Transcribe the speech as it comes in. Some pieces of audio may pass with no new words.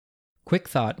Quick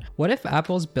thought, what if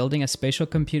Apple's building a spatial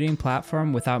computing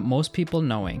platform without most people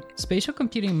knowing? Spatial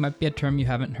computing might be a term you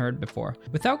haven't heard before.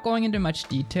 Without going into much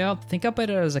detail, think about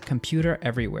it as a computer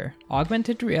everywhere.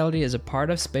 Augmented reality is a part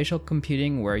of spatial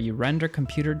computing where you render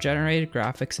computer-generated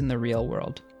graphics in the real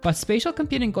world. But spatial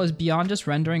computing goes beyond just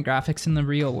rendering graphics in the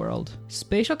real world.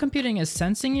 Spatial computing is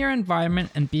sensing your environment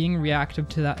and being reactive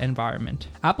to that environment.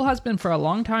 Apple has been for a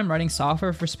long time writing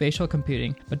software for spatial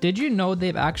computing, but did you know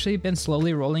they've actually been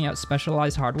slowly rolling out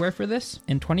specialized hardware for this?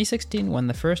 In 2016, when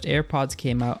the first AirPods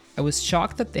came out, I was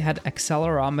shocked that they had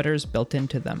accelerometers built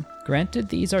into them. Granted,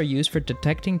 these are used for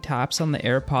detecting taps on the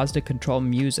AirPods to control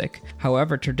music.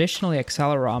 However, traditionally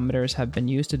accelerometers have been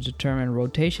used to determine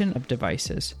rotation of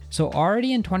devices. So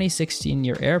already in 2016,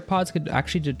 your AirPods could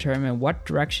actually determine what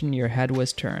direction your head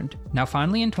was turned. Now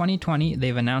finally in 2020,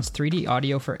 they've announced 3D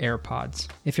audio for AirPods.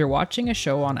 If you're watching a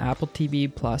show on Apple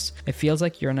TV Plus, it feels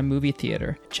like you're in a movie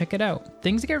theater. Check it out.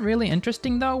 Things get really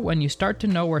interesting though when you start to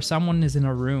know where someone is in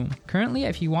a room. Currently,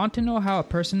 if you want to know how a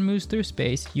person moves through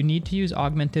space, you need to use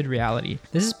augmented reality.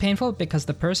 This is painful because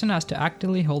the person has to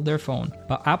actively hold their phone.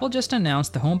 But Apple just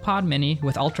announced the HomePod Mini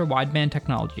with ultra-wideband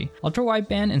technology.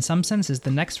 Ultra-wideband in some sense is the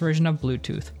next version of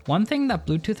Bluetooth. One thing that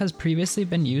Bluetooth has previously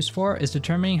been used for is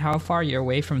determining how far you're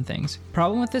away from things.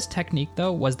 Problem with this technique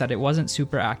though was that it wasn't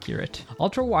super accurate.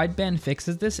 Ultra-wideband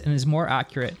fixes this and is more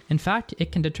accurate. In fact,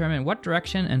 it can determine what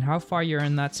direction and how far you're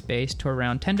in that space to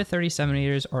around 10 to 30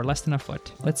 centimeters or less than a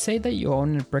foot. Let's say that you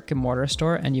own a brick and mortar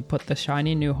store and you put the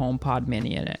shiny new HomePod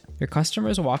Mini in it. Your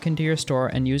customers walk into your store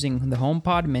and using the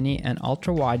HomePod Mini and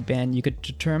ultra-wideband, you could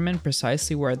determine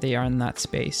precisely where they are in that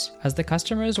space. As the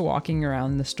customer is walking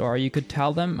around the store, you could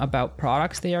tell them about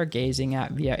products they are gazing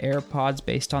at via AirPods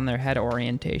based on their head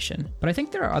orientation. But I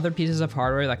think there are other pieces of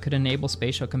hardware that could enable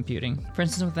spatial computing. For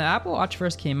instance, when the Apple Watch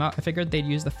first came out, I figured they'd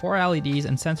use the 4 LEDs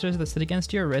and sensors that sit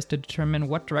against your wrist to determine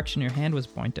what direction your hand was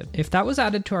pointed. If that was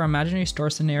added to our imaginary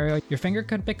store scenario, your finger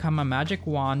could become a magic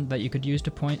wand that you could use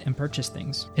to point and purchase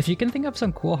things. If you can think of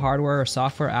some cool hardware or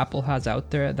software Apple has out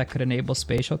there that could enable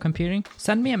spatial computing,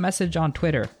 send me a message on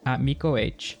Twitter at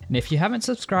MikoH. And if you haven't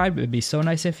subscribed, it would be so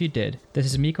nice if you did. This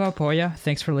is Miko Apoya.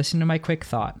 Thanks for listening to my quick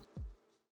thought.